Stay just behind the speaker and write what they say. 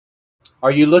Are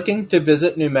you looking to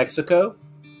visit New Mexico?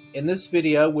 In this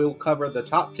video, we'll cover the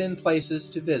top 10 places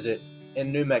to visit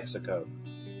in New Mexico.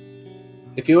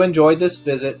 If you enjoyed this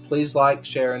visit, please like,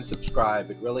 share, and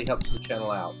subscribe. It really helps the channel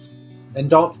out.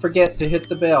 And don't forget to hit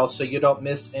the bell so you don't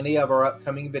miss any of our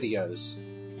upcoming videos.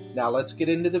 Now let's get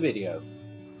into the video.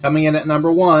 Coming in at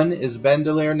number 1 is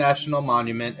Bandelier National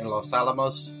Monument in Los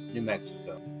Alamos, New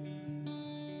Mexico.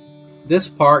 This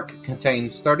park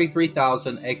contains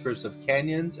 33,000 acres of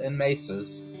canyons and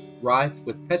mesas, rife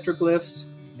with petroglyphs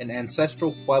and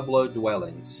ancestral Pueblo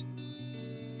dwellings.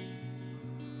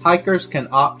 Hikers can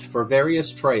opt for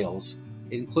various trails,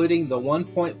 including the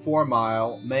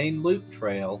 1.4-mile main loop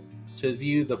trail to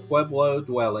view the Pueblo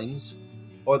dwellings,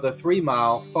 or the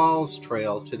 3-mile Falls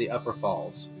Trail to the Upper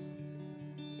Falls.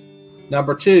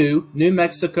 Number 2, New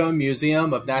Mexico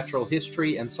Museum of Natural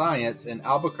History and Science in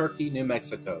Albuquerque, New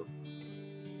Mexico.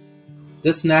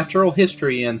 This natural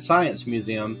history and science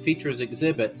museum features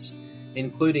exhibits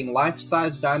including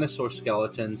life-size dinosaur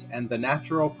skeletons and the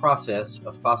natural process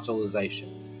of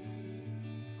fossilization.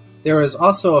 There is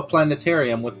also a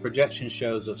planetarium with projection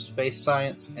shows of space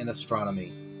science and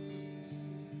astronomy.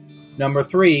 Number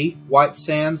 3, White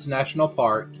Sands National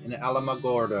Park in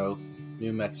Alamogordo,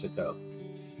 New Mexico.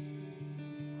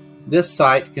 This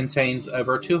site contains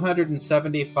over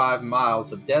 275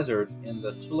 miles of desert in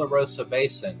the Tularosa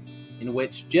Basin, in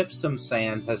which gypsum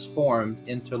sand has formed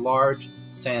into large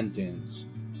sand dunes.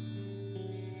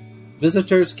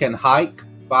 Visitors can hike,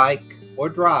 bike, or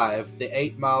drive the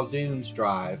 8-mile Dunes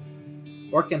Drive,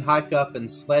 or can hike up and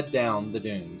sled down the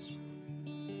dunes.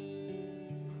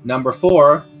 Number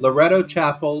 4, Loretto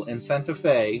Chapel in Santa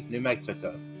Fe, New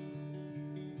Mexico.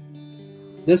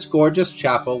 This gorgeous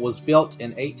chapel was built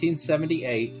in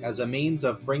 1878 as a means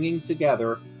of bringing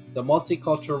together the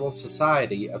multicultural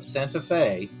society of Santa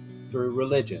Fe through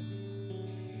religion.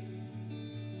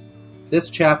 This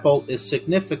chapel is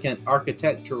significant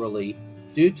architecturally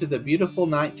due to the beautiful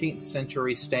 19th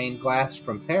century stained glass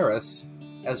from Paris,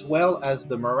 as well as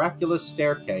the miraculous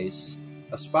staircase,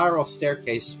 a spiral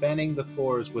staircase spanning the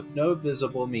floors with no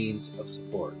visible means of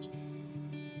support.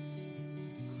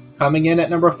 Coming in at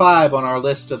number 5 on our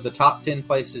list of the top 10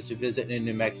 places to visit in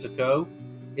New Mexico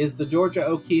is the Georgia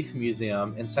O'Keeffe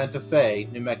Museum in Santa Fe,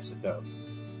 New Mexico.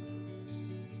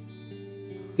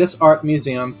 This art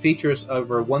museum features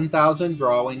over 1,000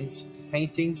 drawings,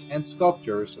 paintings, and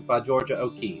sculptures by Georgia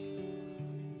O'Keeffe.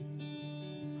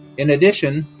 In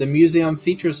addition, the museum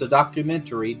features a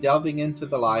documentary delving into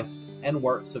the life and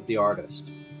works of the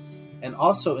artist, and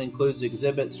also includes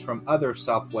exhibits from other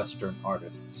Southwestern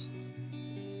artists.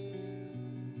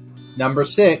 Number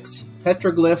 6,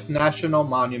 Petroglyph National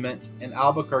Monument in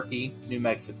Albuquerque, New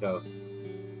Mexico.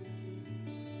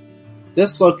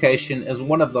 This location is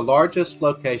one of the largest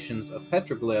locations of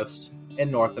petroglyphs in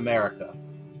North America.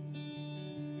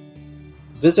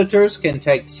 Visitors can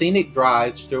take scenic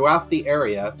drives throughout the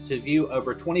area to view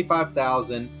over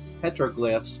 25,000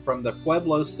 petroglyphs from the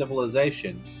Pueblo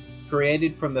civilization,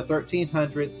 created from the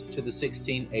 1300s to the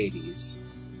 1680s.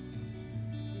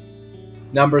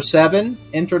 Number 7,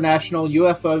 International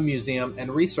UFO Museum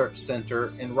and Research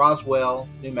Center in Roswell,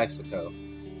 New Mexico.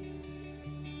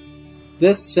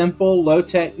 This simple,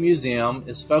 low-tech museum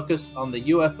is focused on the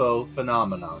UFO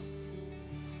phenomenon.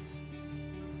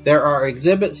 There are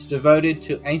exhibits devoted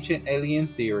to ancient alien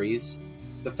theories,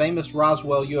 the famous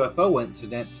Roswell UFO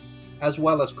incident, as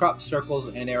well as crop circles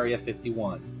in Area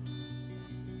 51.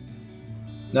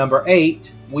 Number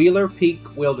 8, Wheeler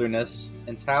Peak Wilderness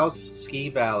in Taos Ski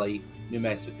Valley, New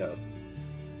Mexico.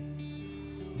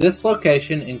 This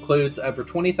location includes over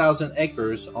 20,000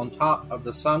 acres on top of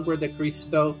the Sangre de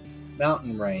Cristo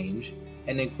mountain range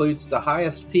and includes the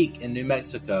highest peak in New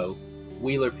Mexico,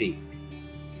 Wheeler Peak.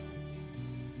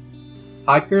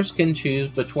 Hikers can choose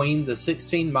between the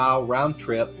 16-mile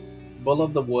round-trip Bull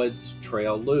of the Woods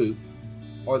Trail Loop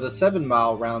or the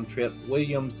 7-mile round-trip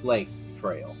Williams Lake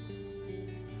Trail.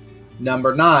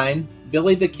 Number 9,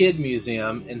 Billy the Kid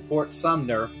Museum in Fort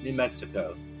Sumner, New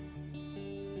Mexico.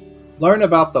 Learn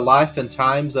about the life and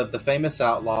times of the famous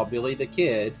outlaw Billy the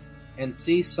Kid and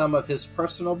see some of his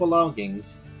personal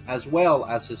belongings as well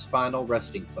as his final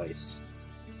resting place.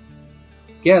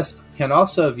 Guests can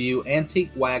also view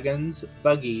antique wagons,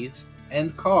 buggies,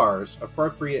 and cars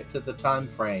appropriate to the time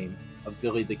frame of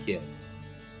Billy the Kid.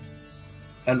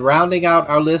 And rounding out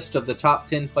our list of the top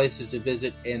 10 places to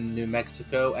visit in New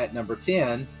Mexico at number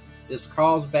 10 is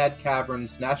Carlsbad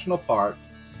Caverns National Park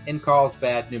in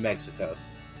Carlsbad, New Mexico.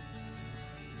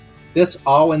 This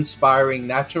awe-inspiring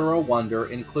natural wonder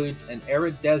includes an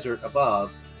arid desert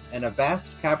above and a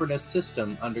vast cavernous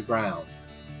system underground.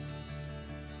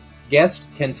 Guests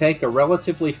can take a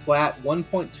relatively flat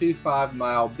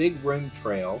 1.25-mile Big Room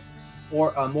Trail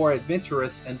or a more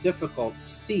adventurous and difficult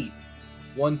steep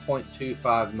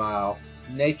 1.25-mile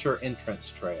Nature Entrance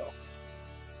Trail.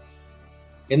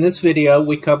 In this video,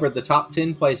 we cover the top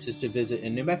 10 places to visit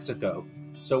in New Mexico.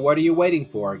 So what are you waiting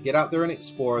for? Get out there and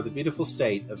explore the beautiful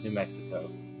state of New Mexico.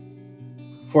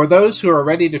 For those who are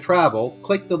ready to travel,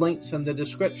 click the links in the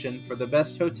description for the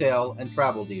best hotel and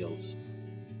travel deals.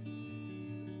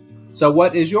 So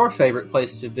what is your favorite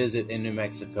place to visit in New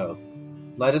Mexico?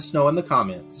 Let us know in the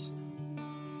comments.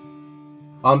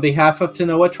 On behalf of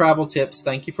Tannoah Travel Tips,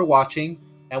 thank you for watching,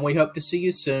 and we hope to see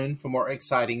you soon for more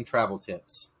exciting travel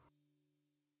tips.